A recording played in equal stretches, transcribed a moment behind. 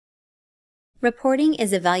Reporting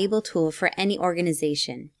is a valuable tool for any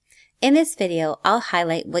organization. In this video, I'll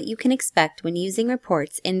highlight what you can expect when using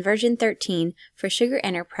reports in version 13 for Sugar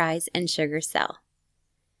Enterprise and SugarCell.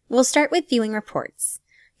 We'll start with viewing reports.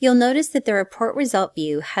 You'll notice that the report result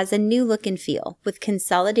view has a new look and feel with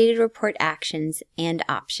consolidated report actions and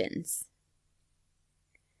options.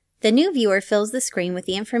 The new viewer fills the screen with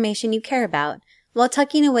the information you care about while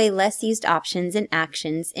tucking away less used options and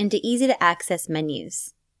actions into easy-to-access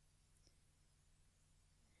menus.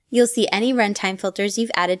 You'll see any runtime filters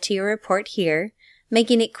you've added to your report here,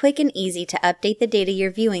 making it quick and easy to update the data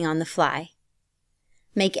you're viewing on the fly.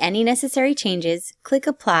 Make any necessary changes, click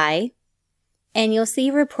Apply, and you'll see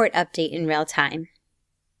a report update in real time.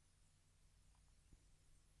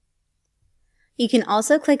 You can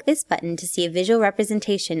also click this button to see a visual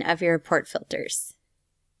representation of your report filters.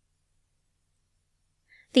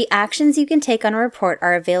 The actions you can take on a report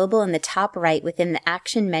are available in the top right within the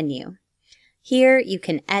Action menu. Here you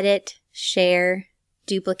can edit, share,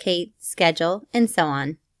 duplicate, schedule, and so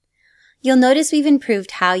on. You'll notice we've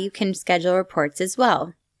improved how you can schedule reports as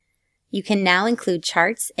well. You can now include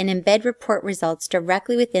charts and embed report results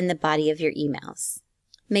directly within the body of your emails,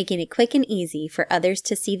 making it quick and easy for others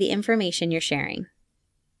to see the information you're sharing.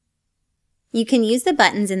 You can use the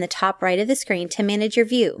buttons in the top right of the screen to manage your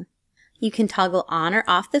view. You can toggle on or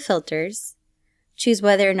off the filters, choose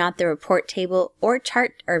whether or not the report table or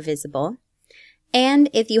chart are visible, and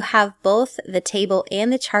if you have both the table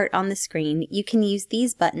and the chart on the screen, you can use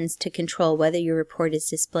these buttons to control whether your report is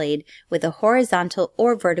displayed with a horizontal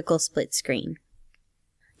or vertical split screen.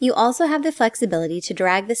 You also have the flexibility to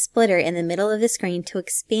drag the splitter in the middle of the screen to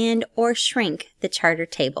expand or shrink the chart or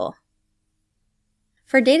table.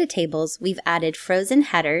 For data tables, we've added frozen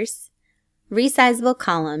headers, resizable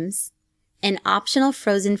columns, and optional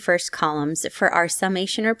frozen first columns for our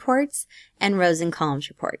summation reports and rows and columns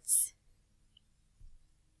reports.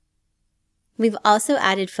 We've also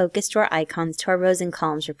added focus drawer icons to our rows and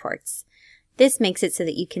columns reports. This makes it so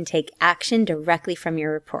that you can take action directly from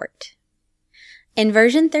your report. In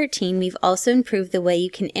version 13, we've also improved the way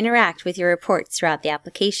you can interact with your reports throughout the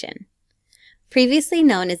application. Previously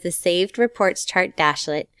known as the Saved Reports Chart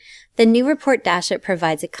Dashlet, the new Report Dashlet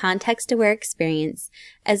provides a context-aware experience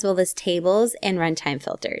as well as tables and runtime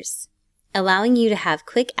filters, allowing you to have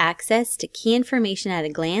quick access to key information at a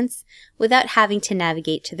glance without having to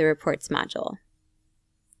navigate to the Reports module.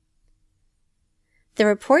 The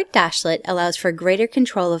Report Dashlet allows for greater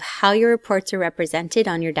control of how your reports are represented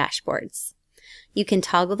on your dashboards. You can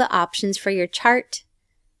toggle the options for your chart,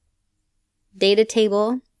 data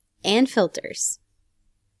table, and filters.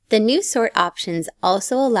 The new sort options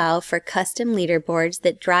also allow for custom leaderboards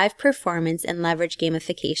that drive performance and leverage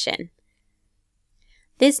gamification.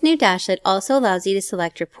 This new dashlet also allows you to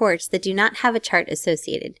select reports that do not have a chart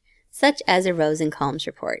associated, such as a rows and columns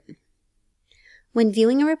report. When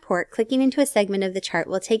viewing a report, clicking into a segment of the chart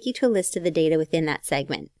will take you to a list of the data within that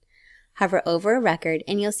segment. Hover over a record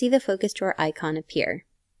and you'll see the focus drawer icon appear.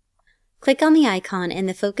 Click on the icon and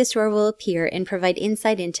the focus drawer will appear and provide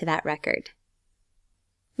insight into that record.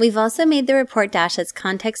 We've also made the report dashlets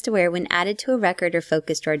context-aware when added to a record or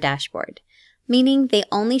focus drawer dashboard, meaning they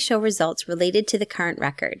only show results related to the current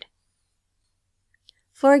record.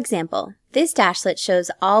 For example, this dashlet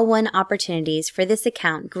shows all won opportunities for this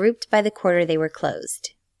account grouped by the quarter they were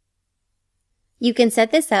closed. You can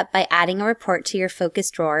set this up by adding a report to your focus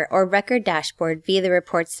drawer or record dashboard via the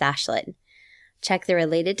Reports dashlet. Check the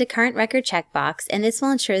Related to Current Record checkbox, and this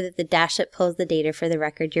will ensure that the dashlet pulls the data for the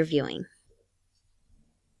record you're viewing.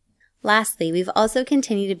 Lastly, we've also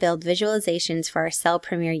continued to build visualizations for our Cell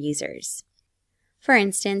Premier users. For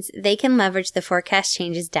instance, they can leverage the Forecast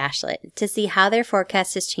Changes dashlet to see how their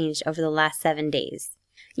forecast has changed over the last 7 days.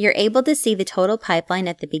 You're able to see the total pipeline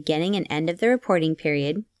at the beginning and end of the reporting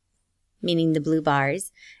period, meaning the blue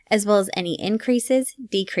bars, as well as any increases,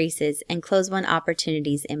 decreases, and close-won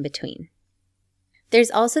opportunities in between.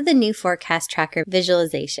 There's also the new Forecast Tracker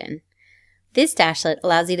visualization. This dashlet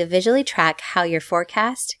allows you to visually track how your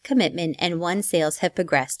forecast, commitment, and won sales have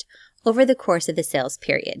progressed over the course of the sales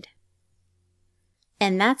period.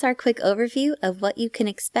 And that's our quick overview of what you can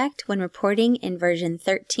expect when reporting in version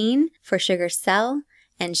 13 for SugarCell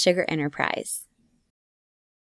and Sugar Enterprise.